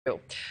All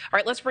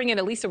right, let's bring in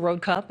Elisa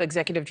Roadcup,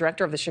 Executive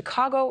Director of the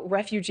Chicago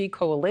Refugee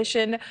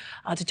Coalition,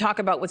 to talk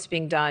about what's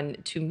being done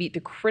to meet the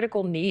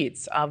critical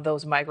needs of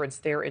those migrants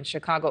there in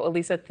Chicago.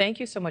 Elisa,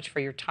 thank you so much for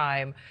your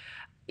time.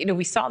 You know,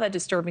 we saw that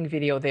disturbing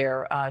video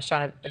there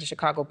shot at the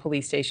Chicago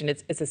police station.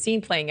 It's a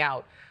scene playing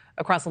out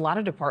across a lot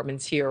of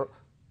departments here.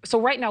 So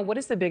right now, what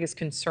is the biggest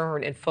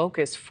concern and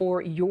focus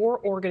for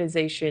your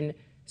organization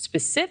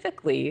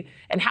specifically,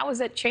 and how has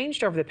that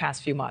changed over the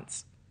past few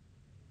months?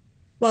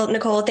 Well,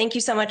 Nichole, thank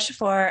you so much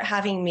for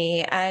having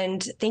me,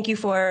 and thank you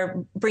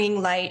for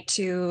bringing light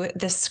to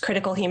this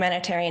critical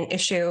humanitarian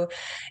issue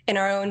in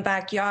our own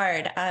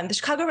backyard. The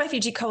Chicago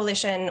Refugee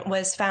Coalition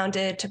was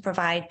founded to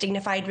provide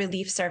dignified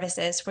relief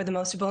services for the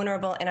most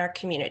vulnerable in our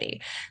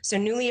community, so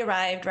newly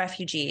arrived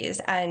refugees.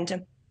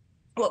 And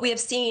what we have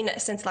seen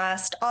since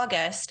last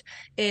August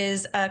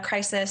is a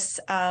crisis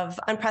of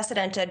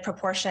unprecedented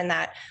proportion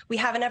that we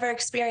haven't ever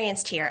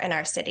experienced here in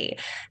our city.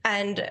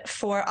 And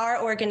for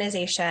our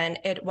organization,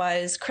 it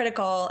was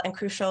critical and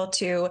crucial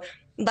to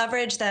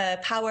leverage the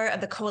power of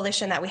the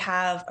coalition that we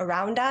have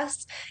around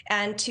us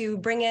and to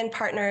bring in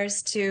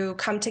partners to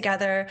come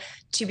together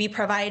to be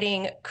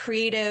providing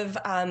creative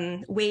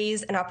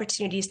ways and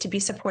opportunities to be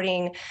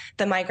supporting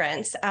the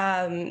migrants.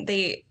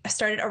 They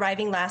started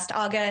arriving last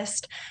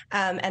August,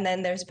 and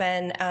then there's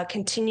been a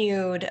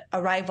continued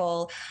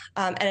arrival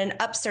and an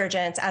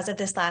upsurgence as of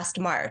this last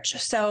March.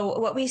 So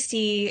what we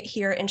see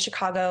here in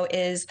Chicago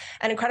is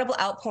an incredible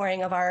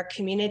outpouring of our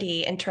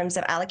community in terms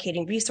of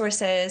allocating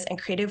resources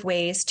and creative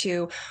ways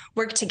to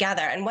work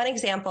together. And one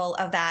example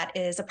of that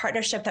is a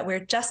partnership that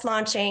we're just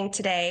launching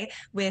today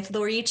with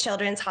Lurie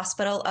Children's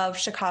Hospital of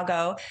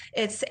Chicago.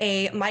 It's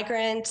a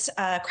migrant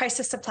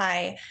crisis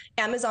supply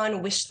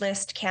Amazon wish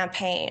list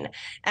campaign.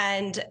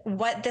 And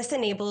what this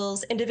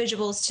enables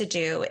individuals to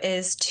do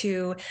is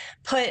to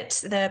put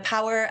the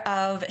power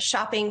of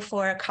shopping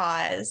for a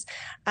cause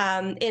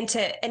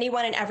into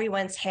anyone and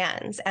everyone's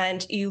hands.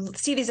 And you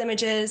see these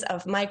images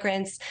of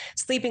migrants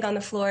sleeping on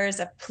the floors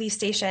of police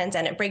stations,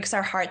 and it breaks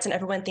our hearts, and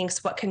everyone thinks,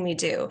 what can we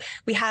do?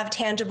 We have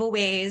tangible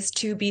ways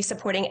to be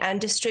supporting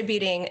and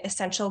distributing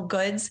essential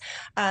goods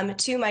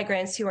to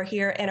migrants who are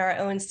here in our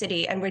own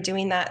city. And we're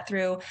doing that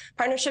through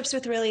partnerships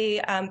with really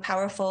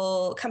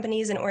powerful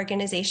companies and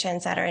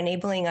organizations that are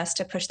enabling us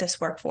to push this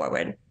work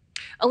forward.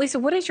 Elisa,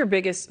 what is your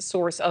biggest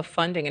source of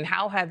funding, and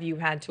how have you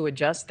had to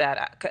adjust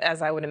that,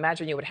 as I would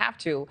imagine you would have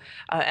to,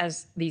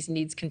 as these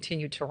needs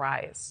continue to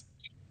rise?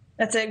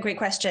 That's a great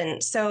question.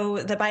 So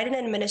the Biden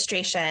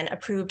administration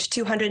approved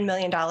 $200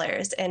 million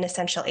in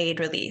essential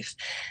aid relief.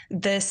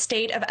 The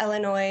state of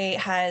Illinois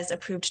has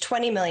approved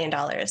 $20 million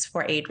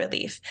for aid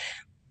relief.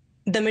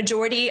 The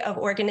majority of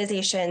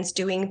organizations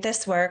doing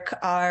this work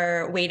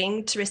are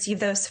waiting to receive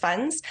those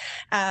funds.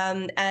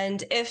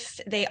 And if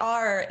they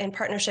are in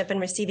partnership and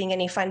receiving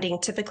any funding,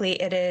 typically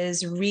it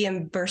is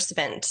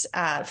reimbursement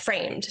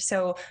framed.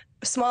 So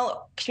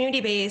small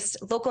community-based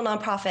local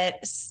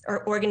nonprofits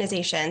or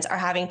organizations are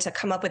having to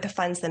come up with the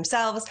funds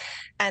themselves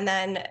and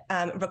then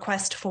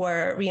request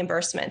for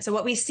reimbursement. So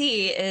what we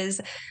see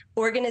is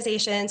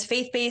organizations,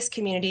 faith-based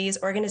communities,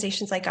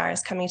 organizations like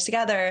ours coming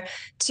together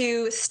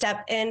to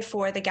step in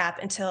for the gap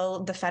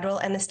until the federal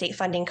and the state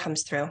funding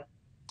comes through.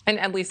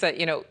 And Lisa,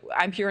 you know,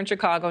 I'm here in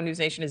Chicago.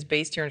 NewsNation is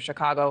based here in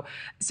Chicago.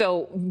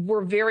 So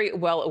we're very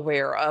well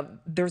aware of,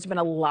 there's been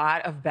a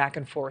lot of back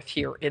and forth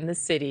here in the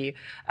city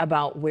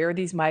about where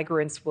these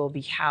migrants will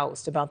be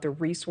housed, about the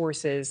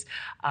resources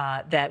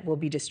that will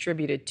be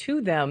distributed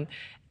to them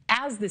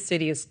as the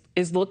city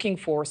is looking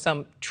for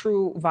some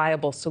true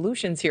viable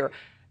solutions here.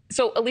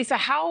 So, Elisa,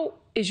 how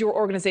is your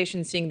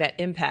organization seeing that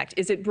impact?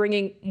 Is it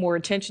bringing more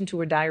attention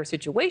to a dire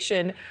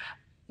situation?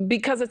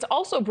 Because it's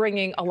also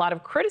bringing a lot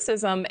of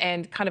criticism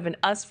and kind of an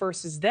us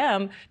versus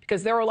them,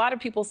 because there are a lot of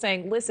people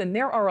saying, listen,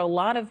 there are a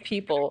lot of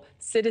people,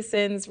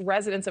 citizens,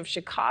 residents of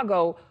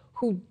Chicago,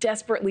 who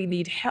desperately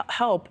need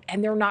help,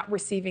 and they're not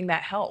receiving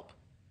that help.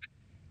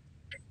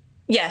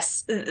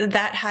 Yes,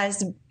 that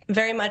has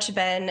very much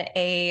been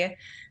a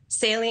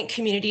salient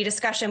community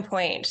discussion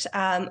point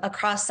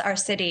across our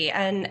city,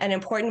 and an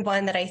important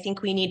one that I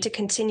think we need to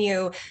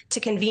continue to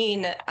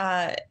convene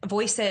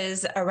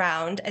voices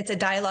around. It's a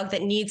dialogue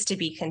that needs to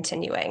be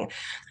continuing.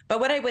 But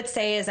what I would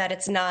say is that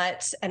it's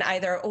not an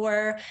either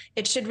or.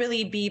 It should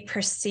really be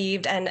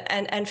perceived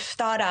and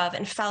thought of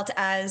and felt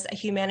as a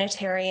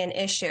humanitarian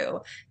issue.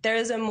 There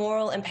is a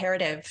moral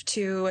imperative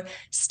to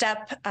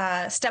step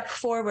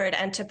forward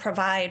and to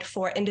provide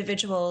for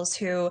individuals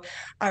who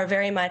are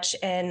very much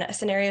in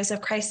scenarios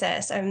of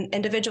crisis. And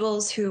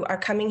individuals who are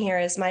coming here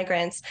as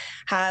migrants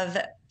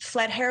have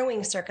fled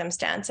harrowing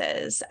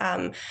circumstances,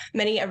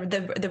 many of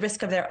the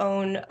risk of their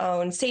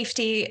own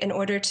safety in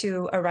order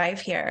to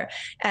arrive here.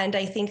 And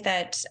I think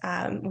that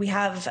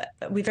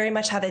we very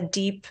much have a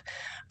deep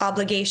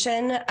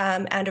obligation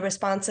and a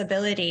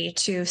responsibility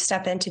to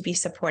step in to be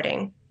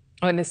supporting.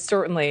 And it's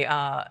certainly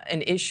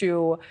an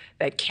issue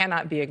that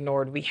cannot be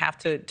ignored. We have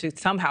to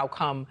somehow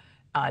come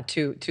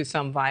to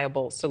some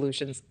viable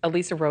solutions.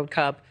 Elisa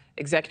Roadcup,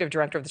 Executive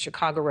Director of the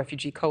Chicago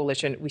Refugee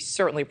Coalition, we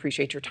certainly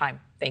appreciate your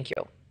time. Thank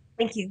you.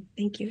 Thank you.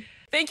 Thank you.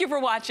 Thank you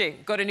for watching.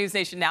 Go to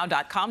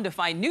newsnationnow.com to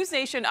find News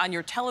Nation on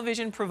your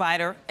television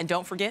provider. And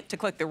don't forget to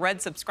click the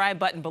red subscribe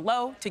button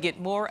below to get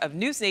more of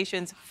News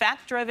Nation's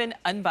fact-driven,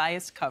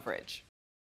 unbiased coverage.